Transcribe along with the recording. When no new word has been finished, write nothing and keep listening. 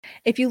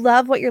If you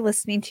love what you're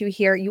listening to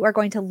here, you are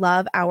going to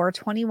love our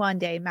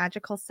 21-day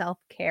magical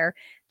self-care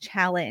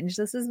challenge.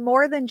 This is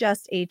more than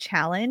just a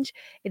challenge.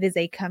 It is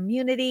a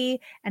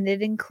community, and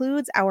it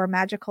includes our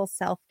magical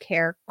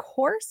self-care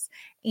course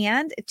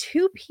and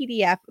 2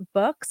 PDF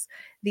books,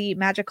 the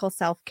Magical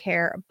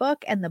Self-Care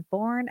book and the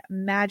Born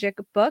Magic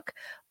book.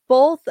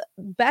 Both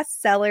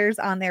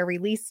bestsellers on their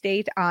release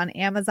date on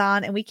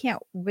Amazon, and we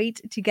can't wait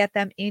to get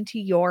them into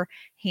your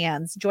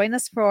hands. Join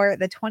us for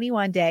the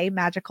 21-day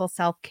magical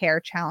self-care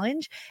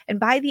challenge. And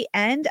by the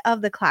end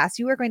of the class,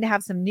 you are going to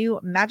have some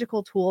new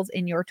magical tools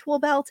in your tool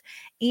belt,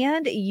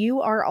 and you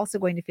are also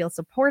going to feel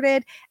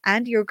supported,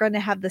 and you're going to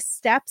have the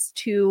steps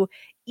to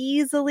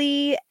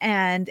easily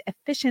and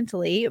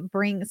efficiently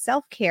bring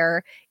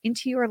self-care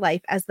into your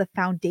life as the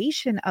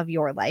foundation of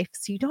your life,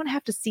 so you don't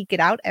have to seek it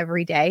out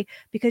every day,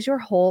 because your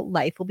whole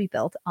life will be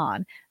built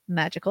on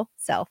magical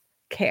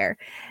self-care.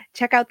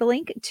 Check out the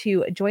link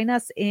to join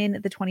us in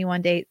the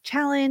 21-day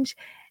challenge,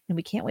 and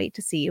we can't wait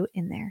to see you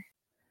in there.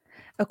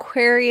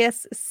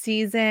 Aquarius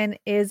season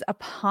is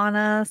upon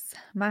us,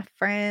 my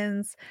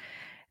friends.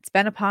 It's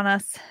been upon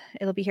us.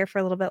 It'll be here for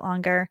a little bit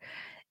longer.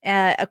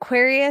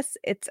 Aquarius,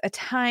 it's a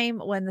time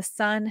when the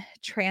sun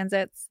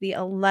transits the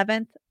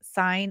 11th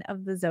sign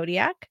of the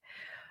zodiac,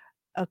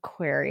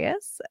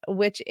 Aquarius,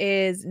 which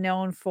is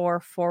known for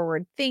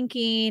forward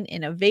thinking,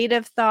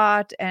 innovative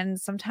thought,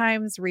 and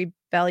sometimes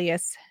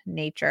rebellious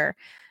nature.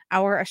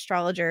 Our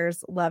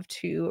astrologers love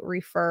to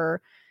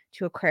refer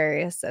to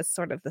Aquarius as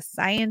sort of the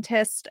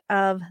scientist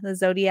of the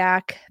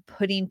zodiac,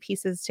 putting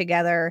pieces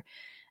together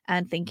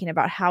and thinking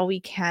about how we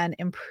can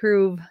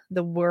improve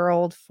the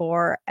world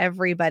for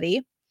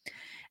everybody.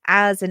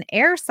 As an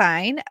air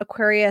sign,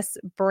 Aquarius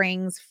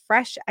brings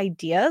fresh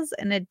ideas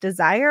and a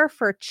desire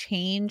for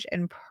change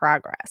and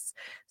progress.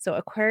 So,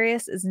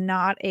 Aquarius is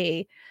not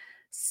a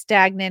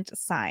stagnant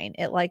sign.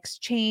 It likes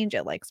change,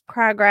 it likes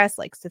progress,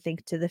 likes to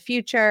think to the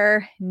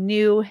future,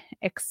 new,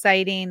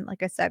 exciting,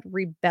 like I said,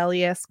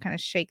 rebellious, kind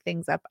of shake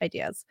things up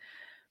ideas.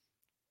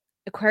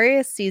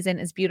 Aquarius season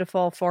is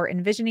beautiful for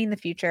envisioning the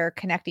future,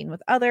 connecting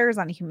with others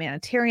on a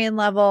humanitarian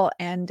level,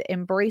 and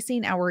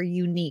embracing our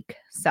unique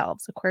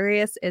selves.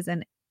 Aquarius is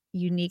an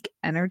unique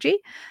energy,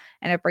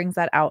 and it brings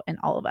that out in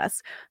all of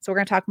us. So, we're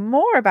going to talk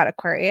more about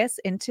Aquarius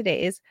in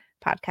today's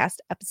podcast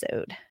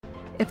episode.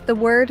 If the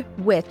word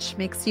witch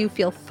makes you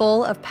feel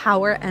full of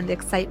power and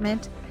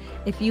excitement,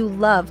 if you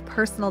love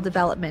personal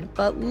development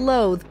but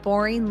loathe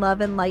boring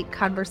love and light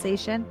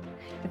conversation,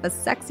 if a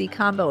sexy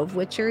combo of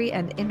witchery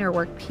and inner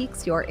work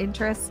piques your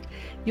interest,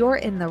 you're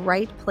in the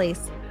right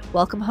place.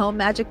 Welcome home,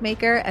 Magic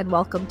Maker, and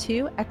welcome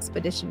to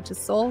Expedition to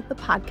Soul, the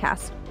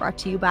podcast brought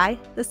to you by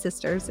the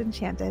Sisters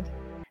Enchanted.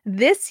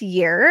 This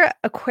year,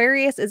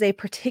 Aquarius is a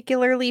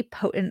particularly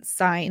potent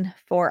sign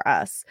for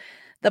us.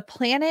 The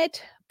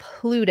planet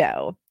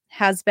Pluto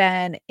has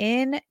been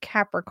in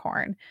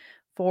Capricorn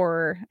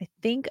for, I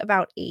think,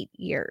 about 8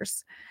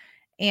 years.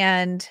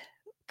 And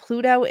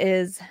Pluto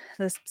is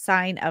the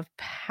sign of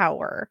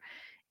power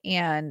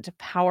and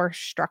power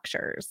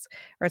structures,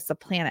 or it's the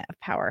planet of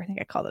power. I think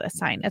I called it a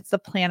sign. It's the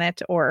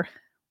planet, or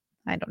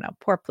I don't know,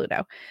 poor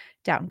Pluto,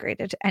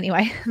 downgraded.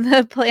 Anyway,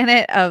 the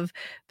planet of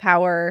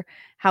power,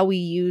 how we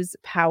use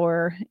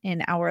power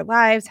in our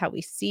lives, how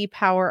we see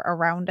power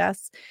around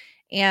us.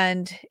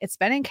 And it's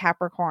been in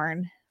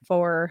Capricorn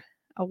for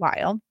a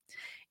while.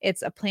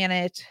 It's a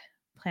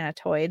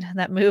planetoid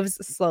that moves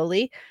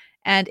slowly,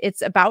 and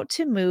it's about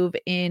to move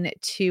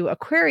into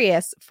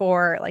Aquarius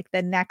for like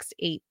the next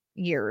 8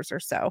 years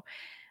or so.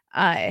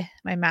 My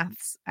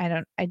maths,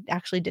 I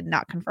actually did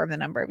not confirm the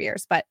number of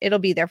years, but it'll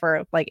be there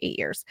for like 8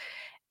 years.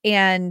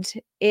 And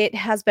it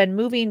has been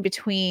moving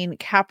between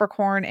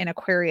Capricorn and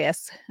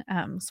Aquarius,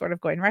 sort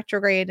of going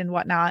retrograde and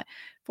whatnot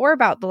for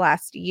about the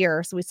last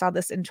year. So we saw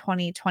this in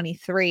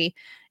 2023,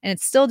 and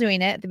it's still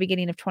doing it at the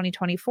beginning of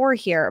 2024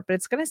 here, but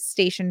it's going to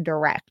station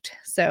direct.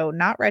 So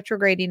not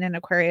retrograding in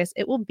Aquarius.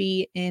 It will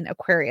be in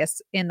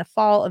Aquarius in the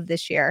fall of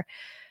this year.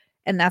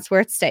 And that's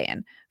where it's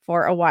staying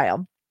for a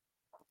while.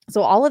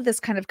 So all of this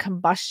kind of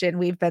combustion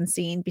we've been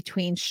seeing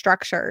between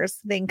structures,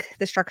 think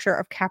the structure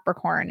of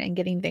Capricorn and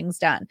getting things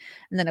done,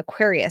 and then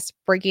Aquarius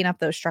breaking up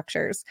those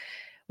structures.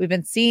 We've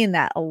been seeing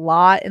that a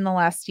lot in the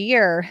last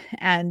year.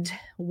 And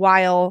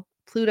while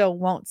Pluto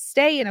won't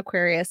stay in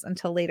Aquarius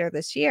until later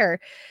this year,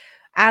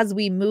 as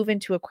we move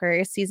into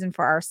Aquarius season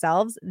for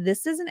ourselves,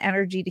 this is an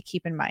energy to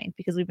keep in mind,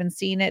 because we've been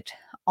seeing it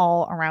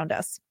all around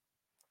us.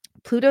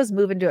 Pluto's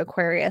move into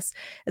Aquarius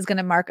is going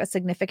to mark a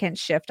significant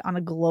shift on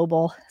a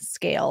global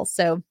scale.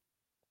 So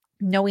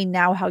knowing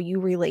now how you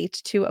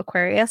relate to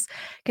Aquarius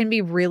can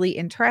be really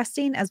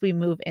interesting as we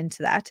move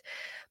into that.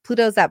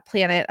 Pluto's that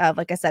planet of,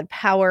 like I said,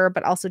 power,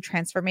 but also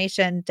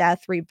transformation,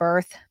 death,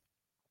 rebirth.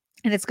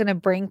 And it's going to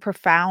bring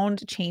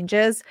profound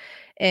changes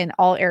in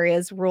all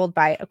areas ruled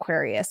by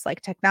Aquarius,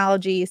 like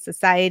technology,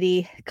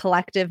 society,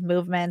 collective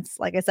movements.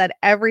 Like I said,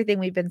 everything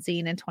we've been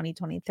seeing in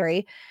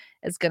 2023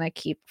 is going to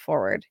keep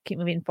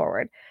moving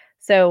forward.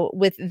 So,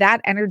 with that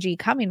energy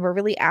coming, we're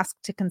really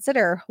asked to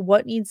consider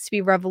what needs to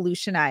be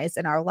revolutionized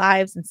in our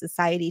lives and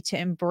society to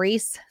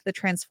embrace the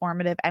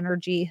transformative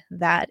energy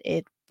that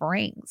it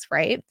brings,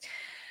 right?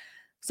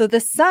 So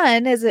the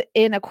sun is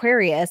in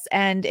Aquarius.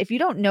 And if you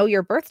don't know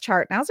your birth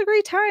chart, now's a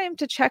great time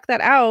to check that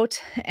out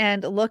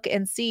and look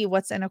and see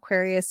what's in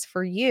Aquarius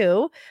for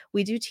you.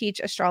 We do teach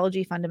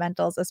astrology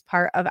fundamentals as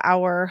part of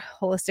our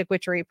holistic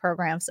witchery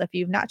program. So if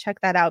you've not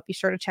checked that out, be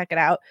sure to check it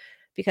out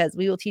because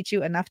we will teach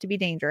you enough to be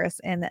dangerous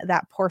in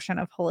that portion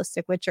of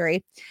holistic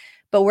witchery.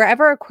 But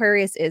wherever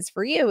Aquarius is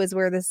for you is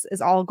where this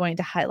is all going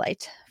to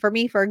highlight. For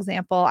me, for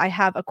example, I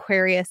have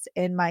Aquarius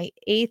in my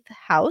eighth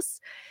house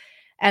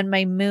and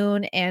my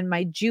moon and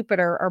my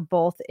Jupiter are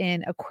both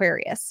in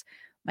Aquarius.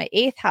 My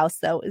eighth house,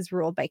 though, is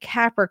ruled by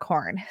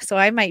Capricorn. So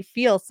I might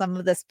feel some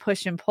of this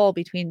push and pull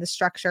between the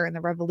structure and the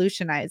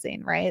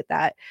revolutionizing, right?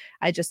 That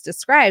I just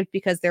described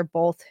because they're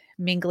both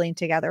mingling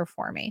together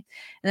for me.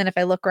 And then if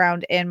I look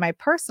around in my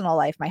personal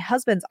life, my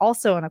husband's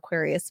also an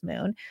Aquarius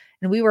moon,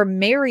 and we were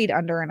married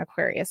under an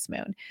Aquarius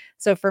moon.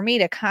 So for me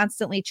to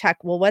constantly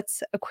check, well,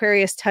 what's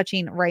Aquarius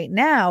touching right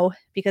now?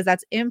 Because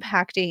that's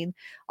impacting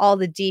all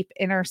the deep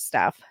inner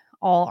stuff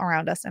all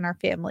around us in our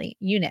family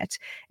unit.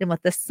 And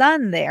with the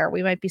sun there,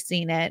 we might be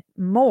seeing it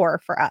more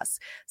for us.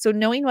 So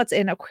knowing what's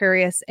in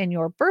Aquarius in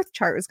your birth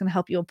chart is going to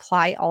help you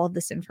apply all of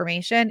this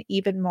information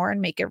even more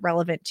and make it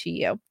relevant to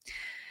you.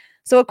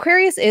 So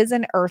Aquarius is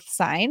an earth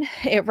sign.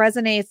 It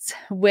resonates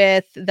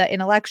with the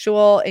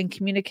intellectual and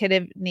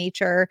communicative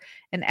nature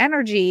and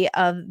energy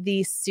of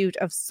the suit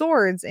of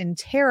swords in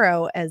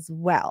tarot as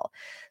well.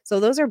 So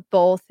those are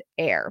both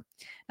air.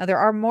 Now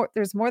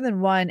there's more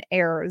than one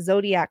air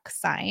zodiac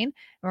sign. And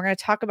we're going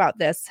to talk about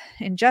this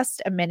in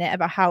just a minute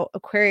about how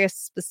Aquarius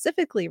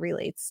specifically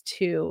relates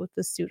to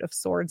the suit of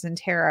swords in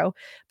tarot.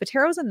 But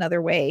tarot is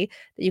another way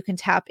that you can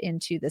tap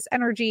into this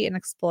energy and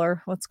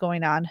explore what's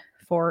going on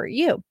for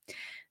you.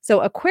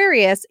 So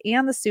Aquarius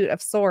and the suit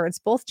of swords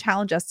both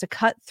challenge us to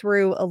cut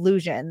through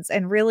illusions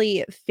and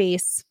really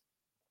face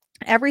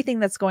everything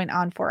that's going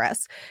on for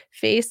us.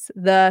 Face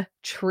the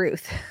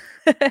truth.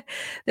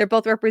 They're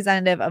both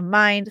representative of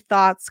mind,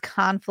 thoughts,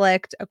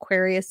 conflict,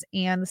 Aquarius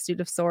and the suit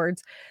of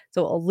swords.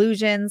 So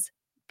illusions,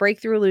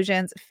 break through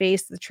illusions,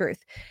 face the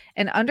truth.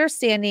 And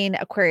understanding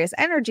Aquarius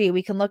energy,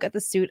 we can look at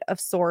the suit of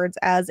swords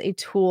as a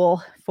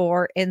tool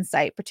for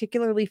insight,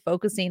 particularly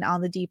focusing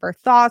on the deeper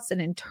thoughts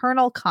and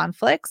internal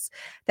conflicts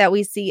that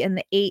we see in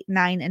the 8,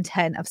 9, and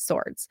 10 of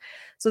swords.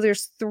 So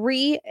there's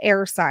 3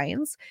 air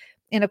signs.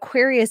 And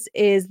Aquarius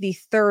is the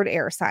third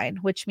air sign,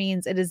 which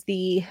means it is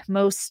the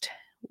most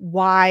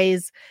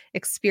wise,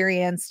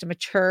 experienced,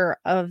 mature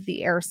of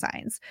the air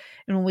signs.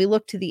 And when we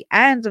look to the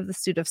end of the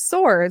suit of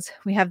swords,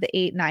 we have the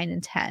 8, 9,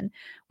 and 10,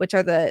 which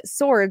are the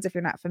swords. If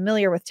you're not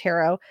familiar with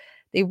tarot,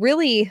 they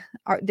really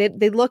are,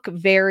 they look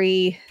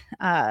very,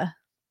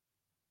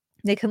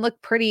 they can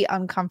look pretty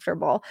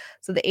uncomfortable.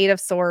 So the 8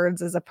 of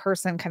swords is a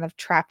person kind of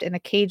trapped in a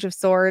cage of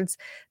swords.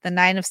 The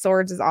 9 of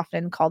swords is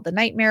often called the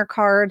nightmare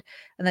card.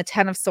 And the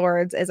 10 of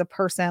swords is a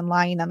person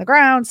lying on the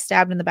ground,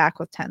 stabbed in the back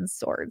with 10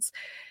 swords.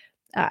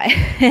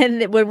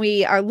 And when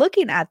we are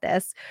looking at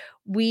this,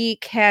 we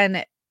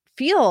can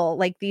feel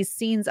like these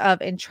scenes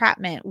of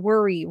entrapment,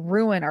 worry,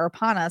 ruin are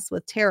upon us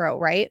with tarot,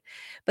 right?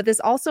 But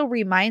this also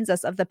reminds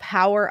us of the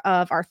power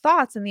of our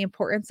thoughts and the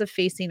importance of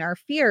facing our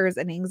fears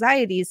and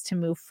anxieties to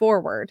move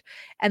forward.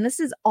 And this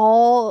is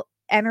all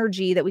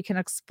energy that we can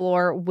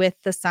explore with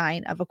the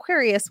sign of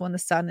Aquarius when the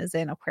sun is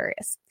in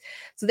Aquarius.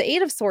 So the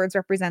 8 of swords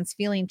represents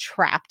feeling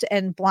trapped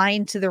and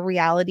blind to the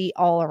reality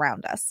all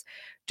around us.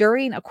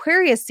 During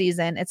Aquarius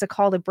season, it's a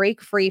call to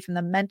break free from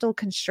the mental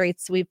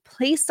constraints we've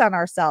placed on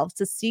ourselves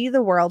to see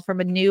the world from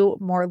a new,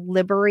 more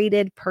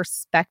liberated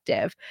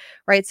perspective,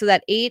 right? So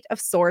that 8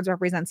 of swords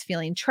represents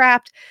feeling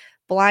trapped,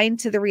 blind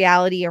to the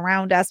reality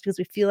around us because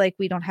we feel like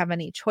we don't have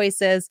any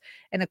choices.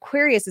 And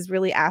Aquarius is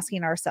really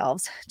asking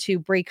ourselves to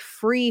break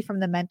free from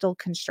the mental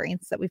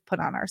constraints that we've put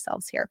on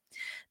ourselves here.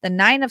 The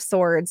 9 of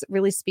swords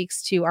really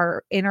speaks to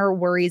our inner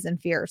worries and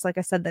fears. Like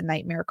I said, the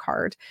nightmare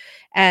card.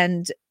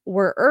 And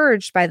we're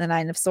urged by the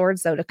 9 of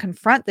swords, though, to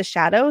confront the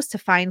shadows to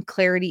find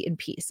clarity and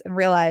peace and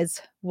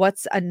realize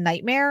what's a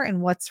nightmare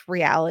and what's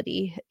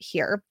reality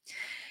here.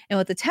 And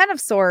with the 10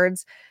 of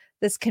swords,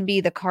 this can be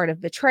the card of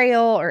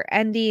betrayal or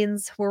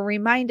endings. We're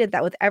reminded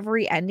that with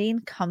every ending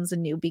comes a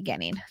new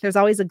beginning. There's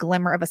always a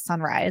glimmer of a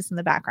sunrise in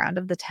the background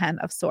of the 10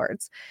 of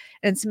swords.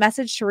 And it's a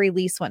message to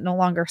release what no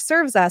longer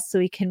serves us so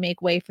we can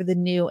make way for the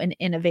new and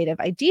innovative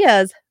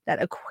ideas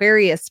that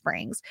Aquarius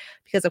brings.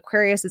 Because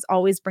Aquarius is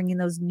always bringing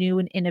those new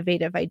and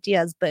innovative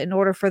ideas. But in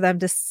order for them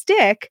to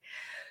stick,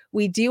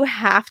 we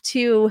have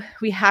to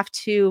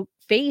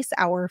face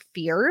our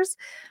fears.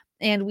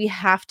 And we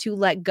have to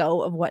let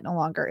go of what no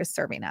longer is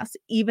serving us,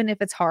 even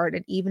if it's hard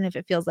and even if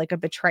it feels like a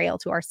betrayal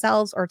to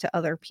ourselves or to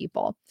other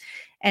people.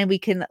 And we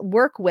can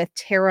work with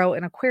tarot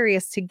and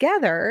Aquarius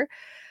together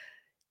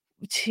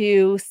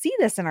to see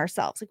this in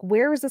ourselves. Like,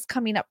 where is this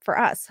coming up for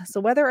us?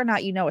 So whether or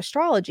not you know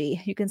astrology,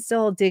 you can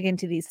still dig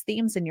into these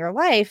themes in your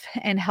life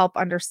and help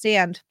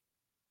understand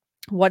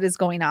what is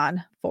going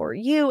on for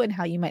you and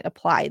how you might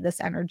apply this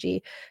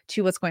energy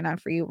to what's going on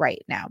for you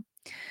right now.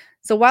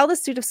 So while the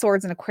suit of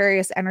swords and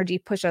Aquarius energy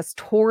push us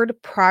toward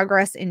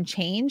progress and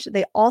change,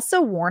 they also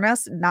warn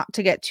us not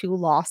to get too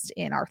lost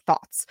in our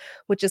thoughts,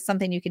 which is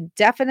something you can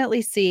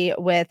definitely see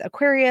with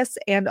Aquarius,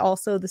 and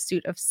also the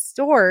suit of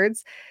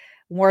swords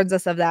warns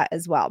us of that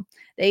as well.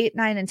 The 8,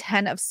 9, and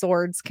 10 of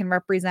swords can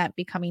represent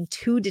becoming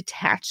too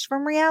detached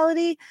from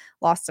reality,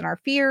 lost in our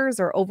fears,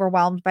 or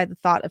overwhelmed by the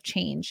thought of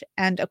change.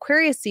 And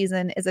Aquarius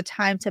season is a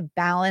time to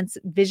balance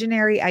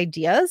visionary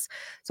ideas.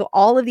 So,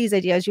 all of these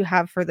ideas you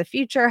have for the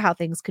future, how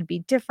things could be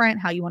different,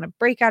 how you want to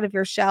break out of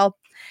your shell,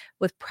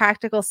 with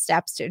practical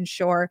steps to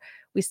ensure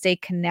we stay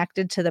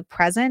connected to the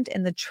present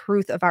and the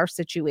truth of our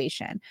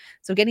situation.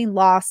 So, getting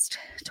lost,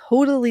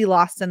 totally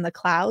lost in the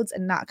clouds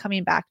and not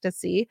coming back to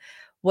see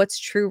what's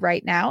true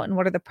right now and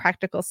what are the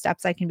practical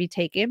steps I can be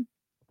taking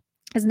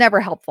is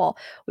never helpful.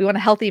 We want a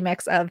healthy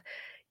mix of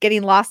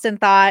getting lost in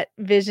thought,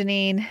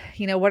 visioning,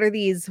 what are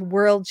these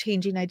world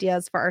changing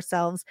ideas for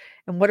ourselves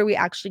and what are we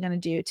actually going to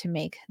do to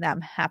make them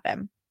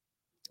happen?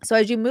 So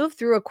as you move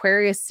through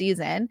Aquarius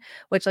season,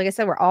 which like I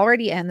said, we're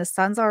already in, the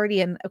sun's already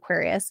in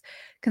Aquarius,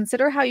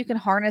 consider how you can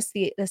harness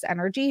this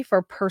energy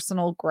for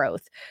personal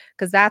growth,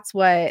 because that's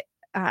what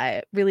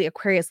really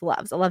Aquarius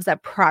loves. It loves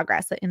that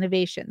progress, that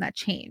innovation, that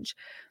change.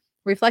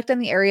 Reflect on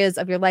the areas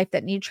of your life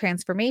that need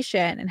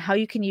transformation and how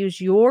you can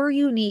use your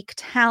unique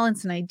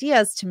talents and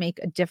ideas to make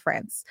a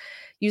difference.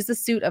 Use the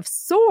suit of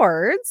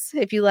swords,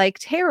 if you like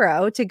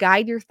tarot, to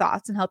guide your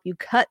thoughts and help you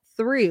cut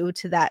through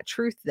to that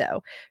truth,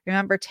 though.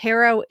 Remember,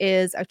 tarot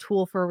is a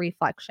tool for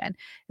reflection.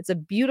 It's a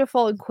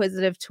beautiful,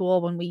 inquisitive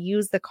tool when we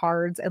use the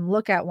cards and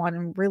look at one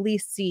and really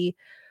see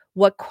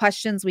what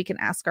questions we can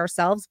ask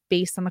ourselves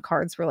based on the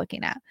cards we're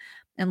looking at.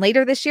 And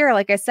later this year,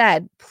 like I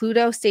said,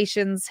 Pluto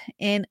stations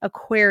in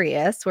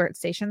Aquarius, where it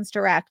stations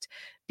direct.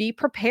 Be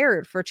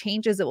prepared for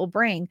changes it will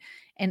bring,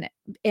 and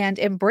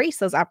embrace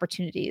those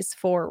opportunities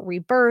for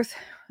rebirth,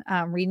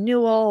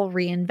 renewal,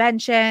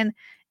 reinvention.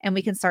 And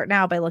we can start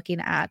now by looking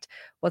at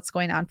what's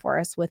going on for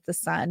us with the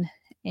sun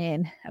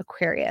in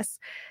Aquarius.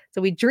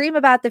 So we dream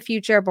about the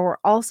future, but we're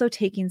also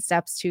taking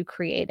steps to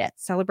create it.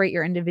 Celebrate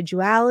your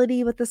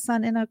individuality with the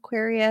sun in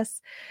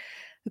Aquarius.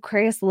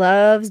 Aquarius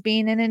loves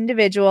being an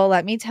individual.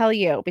 Let me tell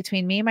you,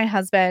 between me and my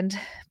husband,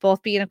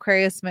 both being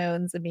Aquarius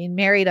moons and being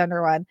married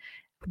under one,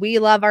 we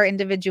love our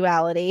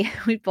individuality.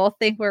 We both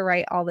think we're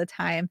right all the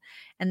time.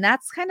 And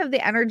that's kind of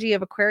the energy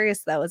of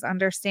Aquarius, though, is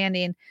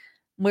understanding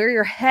where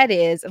your head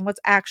is and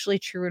what's actually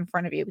true in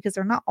front of you, because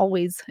they're not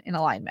always in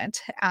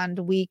alignment. And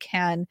we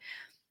can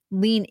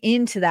lean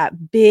into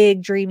that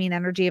big dreaming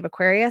energy of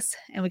Aquarius.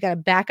 And we got to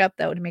back up,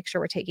 though, to make sure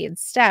we're taking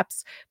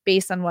steps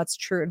based on what's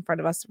true in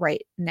front of us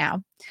right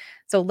now.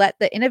 So let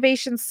the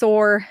innovation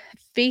soar,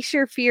 face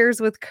your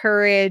fears with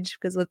courage,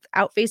 because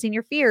without facing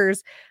your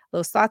fears,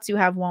 those thoughts you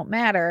have won't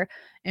matter,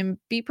 and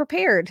be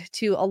prepared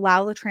to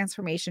allow the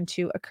transformation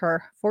to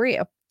occur for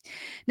you.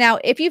 Now,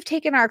 if you've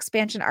taken our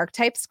expansion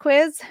archetypes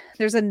quiz,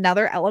 there's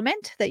another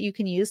element that you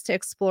can use to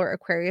explore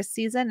Aquarius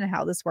season and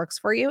how this works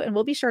for you. And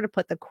we'll be sure to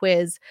put the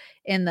quiz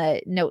in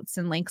the notes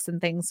and links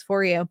and things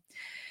for you.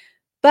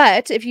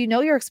 But if you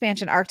know your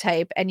expansion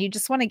archetype and you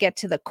just want to get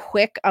to the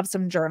quick of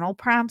some journal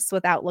prompts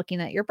without looking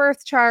at your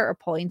birth chart or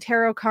pulling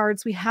tarot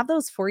cards, we have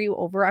those for you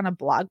over on a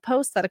blog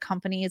post that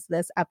accompanies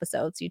this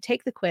episode. So you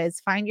take the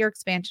quiz, find your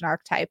expansion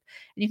archetype,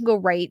 and you can go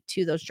right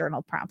to those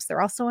journal prompts. They're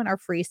also in our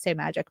free Stay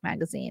Magic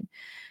magazine.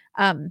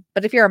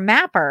 But if you're a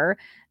mapper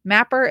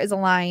is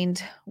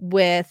aligned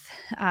with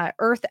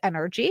Earth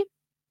energy.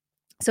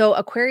 So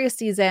Aquarius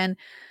season,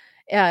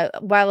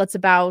 while it's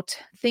about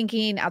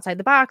thinking outside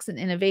the box and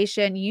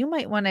innovation, you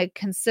might want to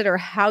consider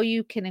how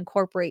you can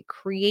incorporate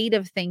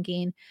creative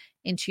thinking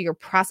into your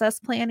process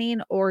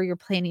planning or your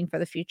planning for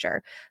the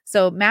future.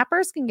 So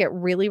mappers can get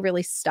really,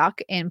 really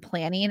stuck in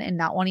planning and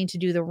not wanting to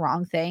do the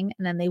wrong thing,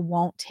 and then they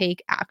won't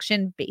take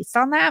action based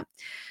on that.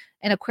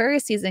 And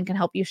Aquarius season can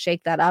help you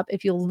shake that up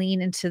if you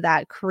lean into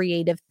that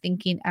creative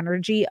thinking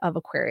energy of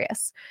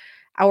Aquarius.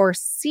 Our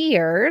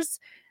seers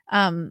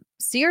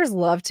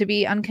love to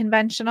be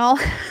unconventional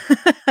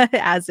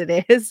as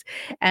it is,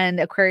 and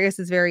Aquarius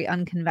is very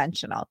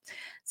unconventional.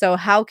 So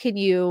how can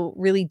you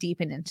really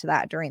deepen into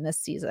that during this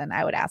season?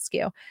 I would ask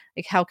you,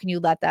 like, how can you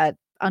let that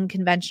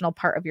unconventional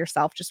part of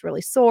yourself just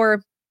really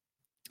soar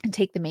and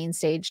take the main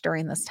stage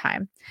during this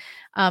time?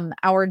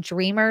 Our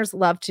dreamers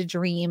love to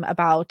dream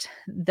about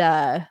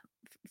the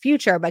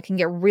future, but can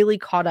get really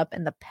caught up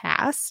in the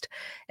past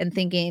and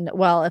thinking,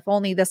 well, if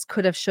only this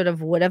could have, should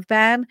have, would have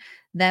been,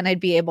 then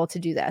I'd be able to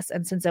do this.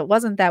 And since it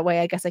wasn't that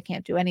way, I guess I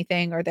can't do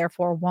anything, or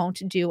therefore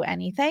won't do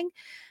anything.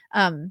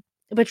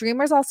 But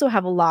dreamers also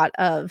have a lot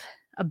of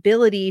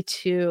ability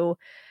to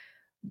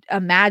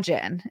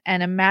imagine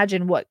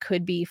what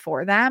could be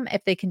for them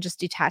if they can just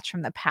detach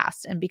from the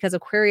past. And because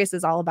Aquarius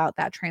is all about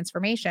that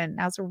transformation,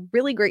 now's a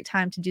really great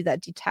time to do that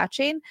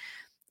detaching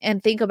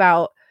and think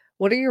about,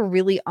 what are your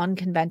really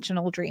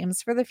unconventional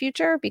dreams for the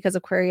future? Because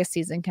Aquarius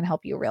season can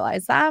help you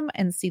realize them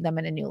and see them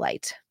in a new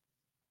light.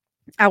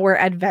 Our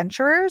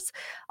adventurers,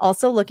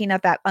 also looking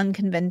at that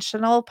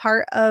unconventional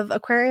part of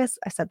Aquarius.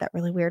 I said that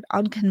really weird.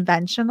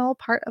 Unconventional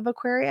part of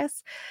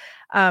Aquarius.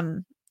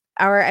 Um,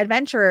 our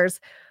adventurers,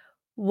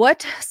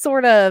 what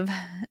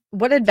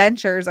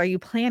adventures are you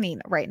planning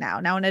right now?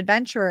 Now, an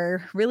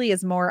adventurer really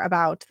is more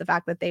about the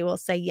fact that they will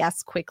say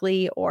yes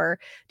quickly or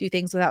do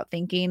things without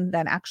thinking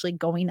than actually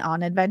going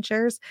on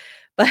adventures.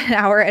 But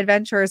our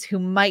adventurers who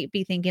might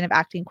be thinking of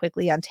acting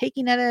quickly on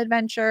taking an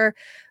adventure,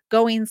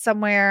 going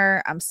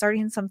somewhere,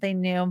 starting something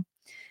new,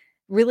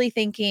 really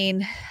thinking,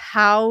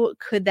 how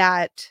could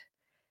that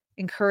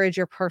encourage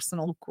your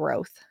personal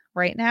growth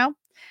right now?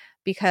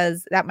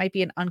 Because that might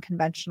be an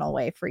unconventional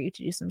way for you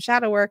to do some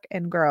shadow work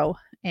and grow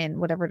in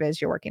whatever it is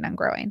you're working on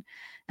growing.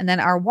 And then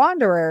our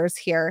wanderers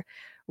here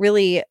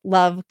really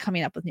love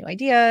coming up with new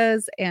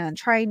ideas and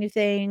trying new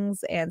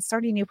things and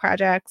starting new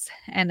projects.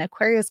 And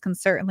Aquarius can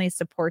certainly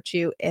support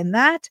you in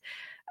that,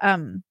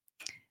 um,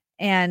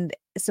 and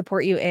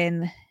support you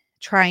in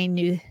trying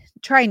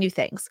new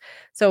things.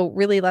 So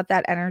really let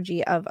that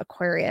energy of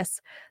Aquarius,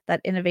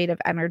 that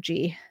innovative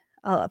energy,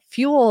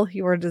 fuel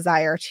your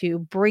desire to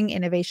bring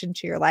innovation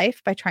to your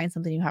life by trying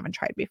something you haven't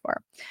tried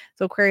before.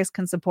 So Aquarius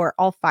can support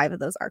all 5 of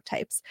those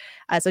archetypes.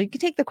 So you can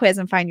take the quiz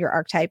and find your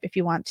archetype. If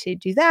you want to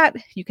do that,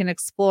 you can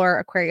explore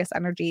Aquarius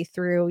energy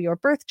through your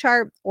birth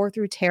chart or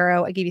through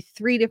tarot. I gave you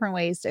 3 different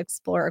ways to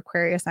explore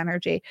Aquarius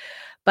energy,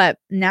 but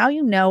now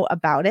you know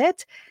about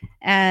it.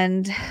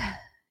 And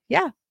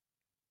yeah,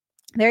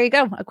 there you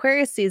go.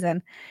 Aquarius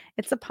season.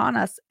 It's upon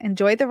us.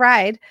 Enjoy the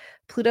ride.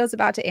 Pluto's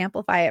about to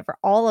amplify it for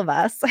all of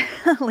us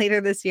later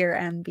this year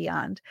and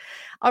beyond.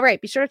 All right.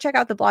 Be sure to check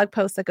out the blog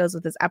post that goes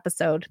with this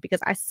episode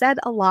because I said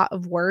a lot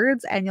of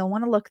words and you'll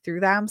want to look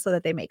through them so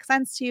that they make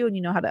sense to you and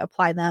you know how to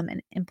apply them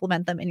and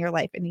implement them in your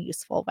life in a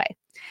useful way.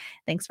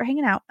 Thanks for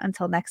hanging out.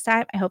 Until next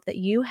time, I hope that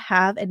you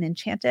have an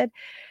enchanted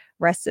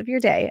rest of your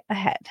day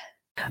ahead.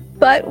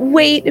 But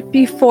wait,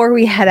 before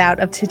we head out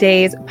of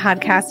today's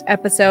podcast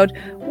episode,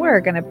 we're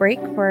going to break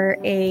for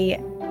a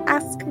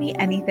Ask Me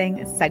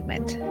Anything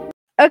segment.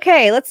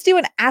 Okay, let's do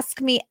an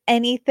Ask Me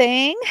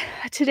Anything.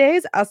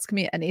 Today's Ask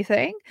Me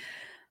Anything.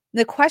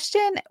 The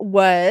question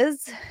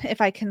was,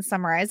 if I can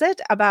summarize it,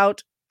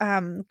 about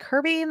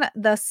curbing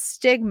the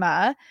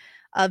stigma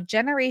of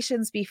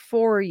generations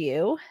before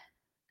you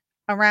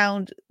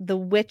around the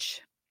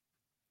witch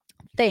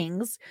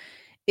things.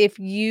 If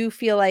you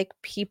feel like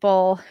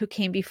people who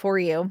came before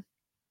you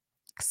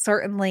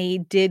certainly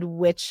did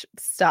witch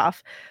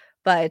stuff,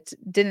 but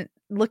didn't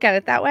look at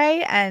it that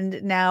way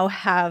and now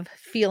have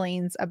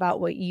feelings about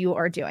what you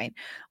are doing.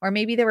 Or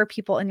maybe there were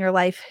people in your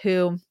life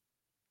who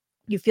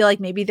you feel like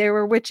maybe they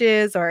were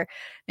witches or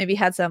maybe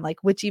had some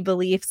like witchy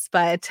beliefs,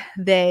 but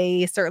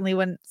they certainly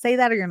wouldn't say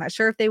that, or you're not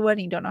sure if they would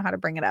and you don't know how to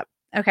bring it up.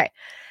 Okay.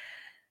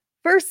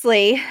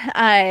 Firstly,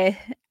 I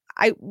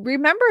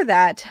remember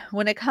that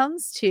when it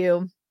comes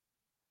to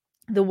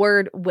the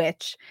word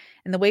witch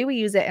and the way we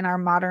use it in our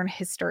modern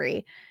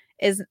history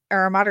or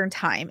our modern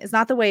time is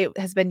not the way it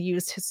has been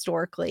used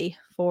historically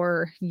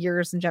for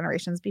years and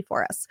generations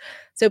before us.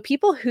 So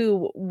people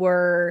who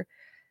were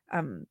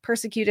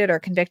persecuted or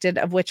convicted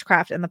of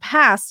witchcraft in the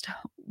past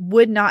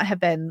would not have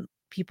been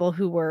people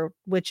who were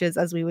witches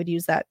as we would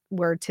use that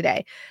word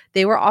today.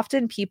 They were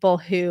often people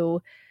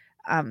who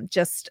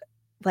just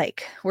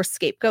like were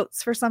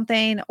scapegoats for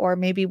something, or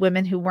maybe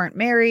women who weren't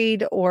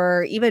married,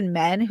 or even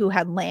men who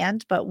had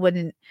land but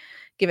wouldn't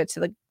give it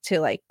to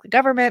like the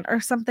government or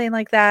something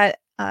like that.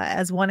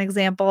 As one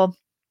example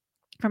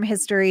from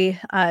history,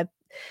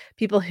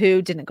 people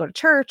who didn't go to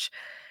church,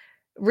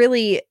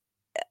 really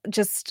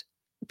just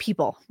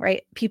people,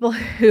 right? People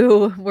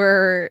who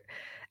were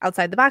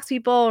outside the box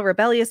people,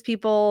 rebellious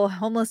people,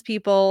 homeless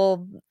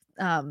people,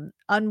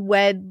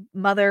 unwed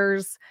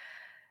mothers,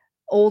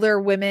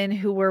 older women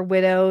who were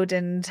widowed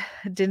and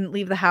didn't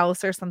leave the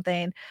house or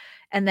something.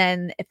 And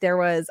then if there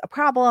was a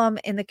problem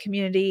in the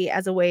community,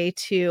 as a way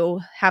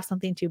to have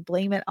something to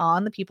blame it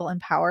on, the people in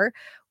power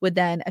would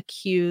then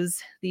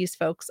accuse these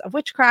folks of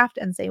witchcraft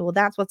and say, well,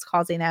 that's what's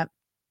causing it,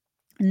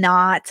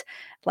 not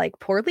like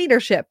poor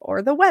leadership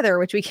or the weather,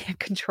 which we can't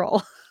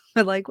control,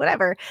 but like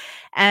whatever.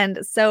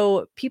 And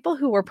so people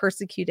who were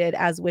persecuted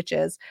as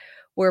witches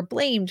were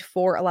blamed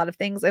for a lot of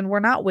things and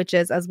were not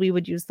witches as we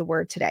would use the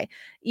word today.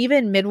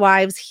 Even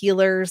midwives,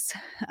 healers,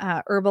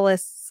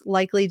 herbalists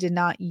likely did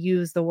not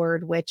use the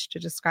word witch to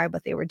describe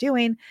what they were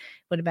doing. It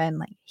would have been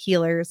like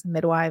healers,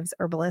 midwives,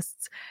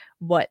 herbalists,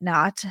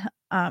 whatnot,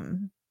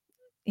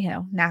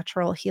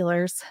 natural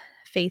healers,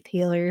 faith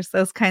healers,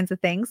 those kinds of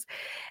things.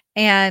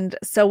 And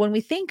so when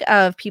we think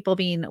of people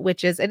being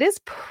witches, it is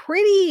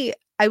pretty,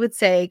 I would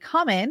say,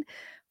 common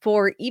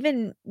for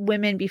even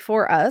women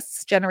before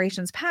us,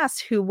 generations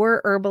past, who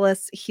were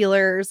herbalists,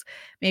 healers,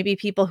 maybe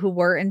people who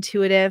were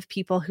intuitive,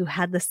 people who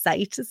had the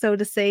sight, so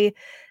to say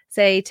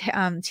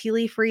tea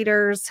leaf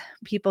readers,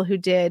 people who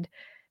did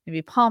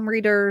maybe palm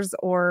readers,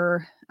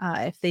 or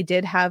if they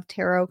did have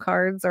tarot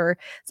cards or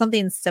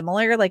something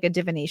similar, like a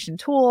divination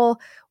tool.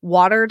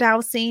 Water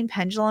dowsing,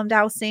 pendulum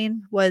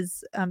dowsing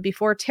was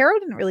before. Tarot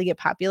didn't really get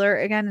popular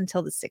again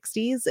until the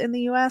 60s in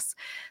the US.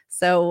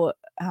 So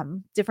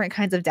different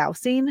kinds of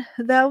dowsing,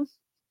 though,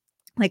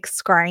 like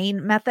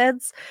scrying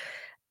methods.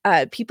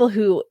 People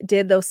who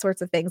did those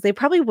sorts of things, they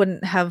probably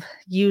wouldn't have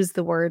used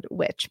the word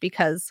witch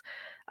because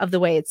of the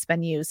way it's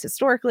been used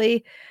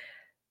historically.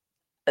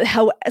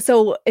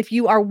 So if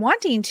you are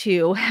wanting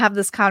to have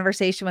this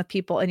conversation with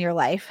people in your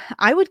life,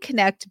 I would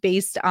connect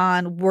based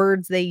on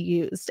words they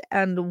used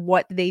and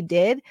what they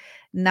did,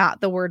 not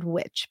the word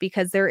witch,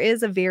 because there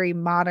is a very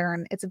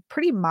modern, it's a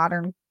pretty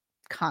modern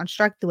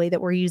construct, the way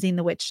that we're using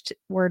the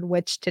word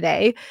witch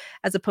today,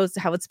 as opposed to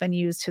how it's been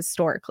used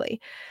historically.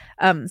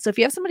 So if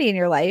you have somebody in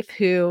your life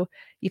who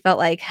you felt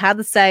like had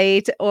the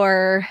sight,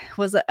 or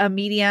was a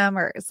medium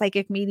or a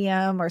psychic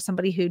medium, or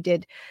somebody who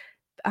did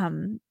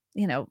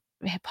you know,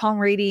 palm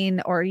reading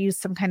or use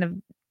some kind of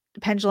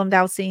pendulum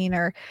dowsing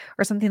or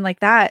something like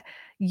that,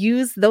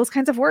 use those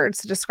kinds of words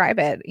to describe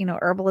it,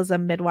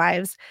 herbalism,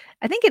 midwives.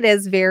 I think it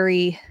is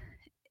very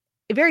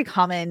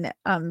common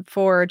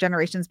for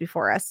generations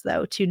before us,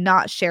 though, to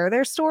not share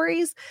their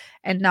stories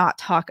and not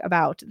talk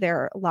about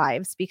their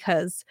lives,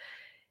 because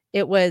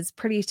it was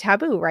pretty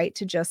taboo, right?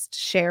 To just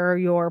share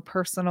your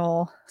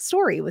personal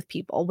story with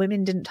people.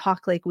 Women didn't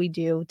talk like we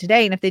do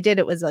today. And if they did,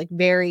 it was like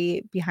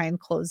very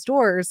behind closed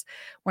doors.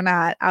 We're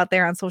not out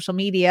there on social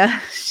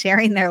media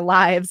sharing their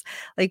lives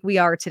like we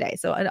are today.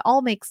 So it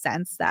all makes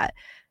sense that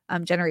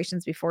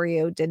generations before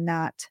you did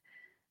not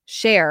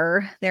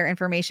share their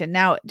information.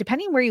 Now,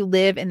 depending where you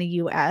live in the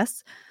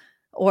US,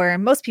 or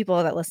most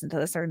people that listen to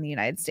this are in the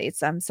United States,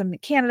 some in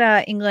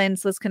Canada, England,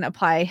 so this can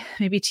apply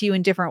maybe to you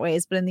in different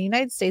ways, but in the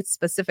United States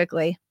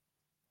specifically,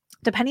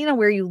 depending on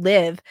where you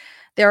live,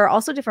 there are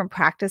also different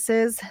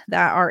practices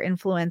that are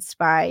influenced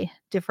by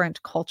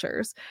different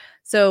cultures.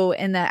 So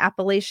in the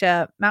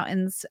Appalachian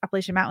Mountains,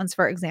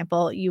 for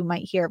example, you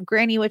might hear of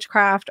granny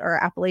witchcraft or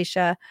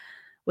Appalachia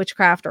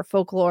witchcraft or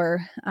folklore,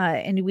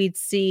 and we'd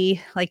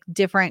see like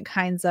different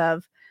kinds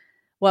of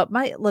what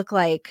might look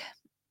like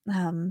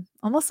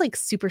almost like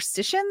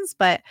superstitions,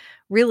 but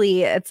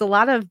really it's a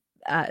lot of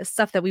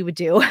stuff that we would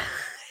do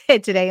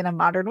today in a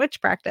modern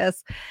witch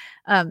practice,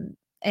 um,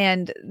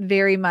 and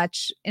very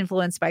much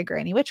influenced by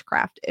granny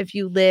witchcraft. If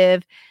you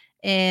live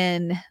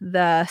in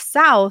the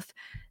South,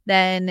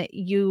 then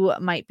you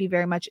might be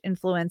very much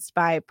influenced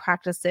by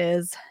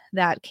practices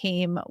that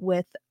came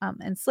with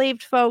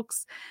enslaved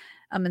folks,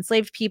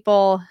 enslaved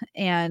people,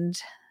 and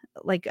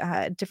like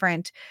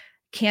different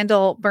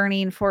candle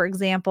burning, for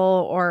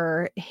example,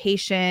 or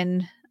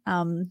Haitian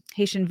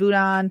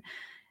voodoo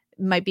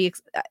might be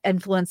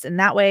influenced in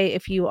that way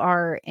if you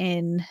are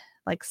in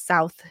like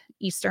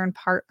southeastern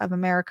part of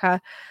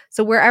America.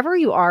 So wherever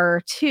you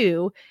are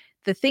too,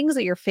 the things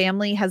that your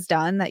family has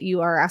done that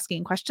you are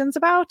asking questions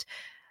about,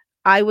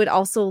 I would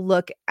also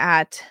look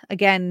at,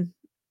 again,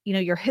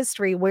 your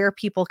history, where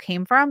people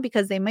came from,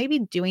 because they may be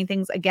doing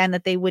things again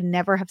that they would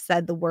never have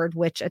said the word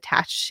witch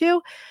attached to.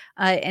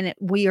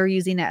 We are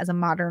using it as a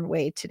modern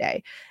way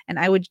today. And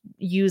I would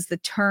use the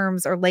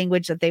terms or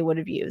language that they would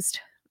have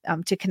used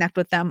to connect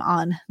with them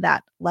on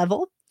that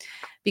level,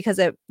 because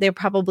they're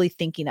probably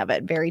thinking of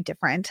it very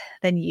different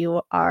than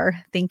you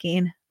are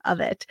thinking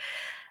of it.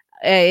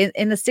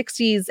 In the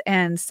 60s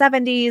and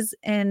 70s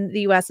in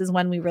the US is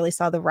when we really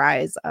saw the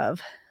rise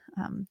of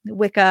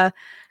Wicca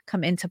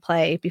come into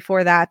play.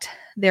 Before that,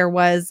 there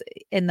was,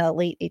 in the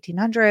late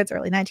 1800s,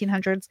 early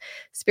 1900s,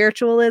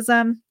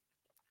 spiritualism,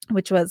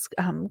 which was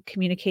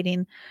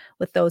communicating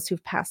with those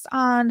who've passed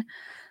on,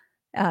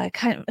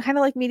 kind of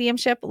like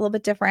mediumship, a little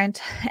bit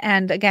different.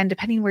 And again,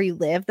 depending where you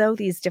live, though,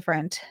 these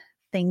different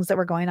things that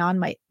were going on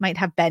might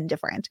have been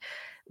different.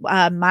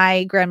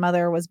 My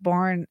grandmother was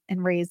born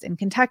and raised in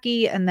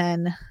Kentucky and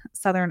then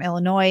Southern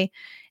Illinois.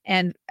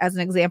 And as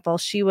an example,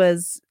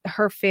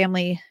 her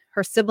family,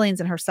 her siblings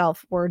and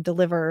herself were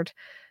delivered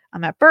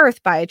at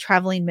birth by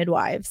traveling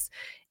midwives.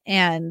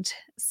 And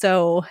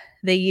so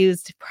they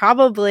used,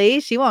 probably,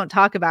 she won't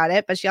talk about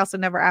it, but she also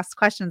never asked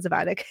questions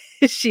about it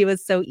because she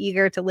was so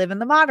eager to live in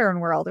the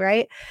modern world,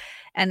 right?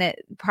 And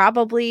it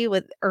probably,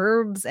 with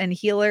herbs and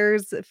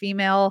healers,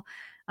 female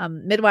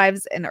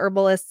midwives and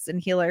herbalists and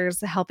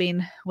healers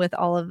helping with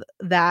all of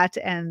that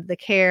and the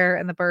care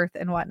and the birth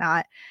and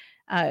whatnot,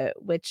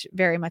 which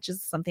very much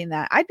is something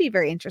that I'd be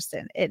very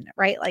interested in,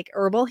 right? Like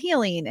herbal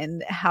healing,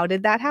 and how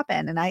did that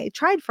happen? And I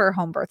tried for a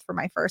home birth for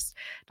my first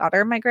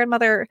daughter. My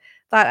grandmother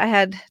thought I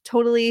had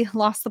totally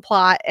lost the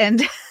plot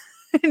and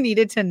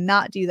needed to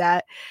not do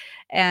that.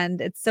 And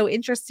it's so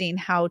interesting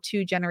how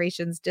two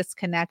generations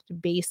disconnect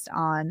based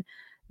on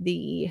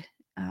the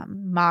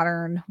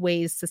modern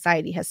ways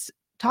society has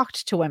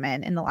talked to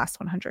women in the last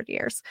 100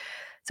 years.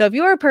 So if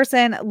you're a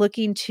person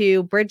looking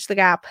to bridge the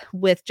gap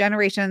with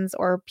generations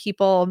or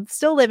people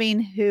still living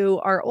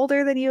who are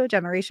older than you, a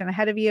generation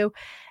ahead of you,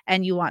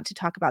 and you want to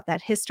talk about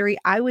that history,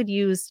 I would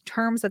use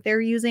terms that they're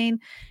using,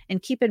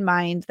 and keep in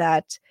mind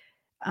that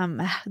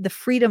the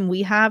freedom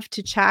we have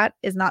to chat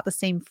is not the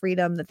same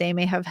freedom that they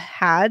may have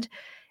had.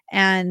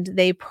 And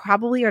they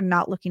probably are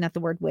not looking at the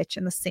word witch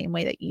in the same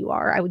way that you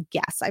are, I would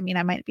guess. I mean,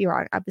 I might be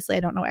wrong. Obviously, I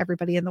don't know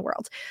everybody in the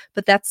world,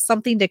 but that's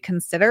something to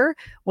consider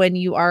when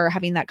you are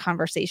having that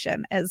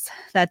conversation, is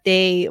that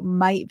they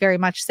might very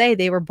much say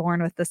they were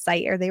born with the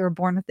sight, or they were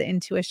born with the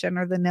intuition,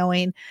 or the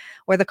knowing,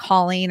 or the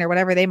calling, or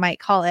whatever they might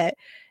call it,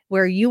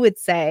 where you would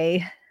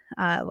say,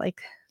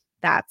 like,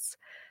 that's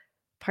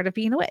part of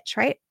being a witch,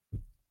 right?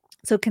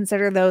 So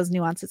consider those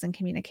nuances in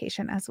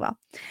communication as well.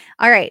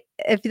 All right.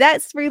 If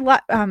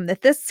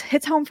if this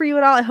hits home for you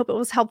at all, I hope it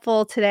was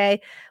helpful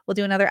today. We'll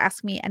do another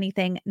Ask Me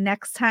Anything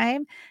next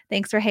time.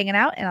 Thanks for hanging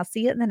out, and I'll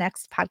see you in the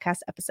next podcast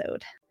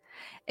episode.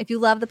 If you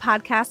love the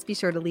podcast, be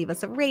sure to leave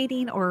us a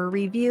rating or a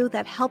review.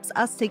 That helps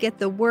us to get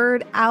the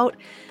word out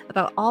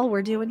about all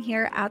we're doing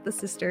here at the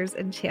Sisters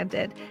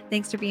Enchanted.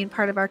 Thanks for being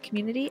part of our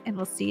community, and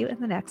we'll see you in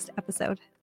the next episode.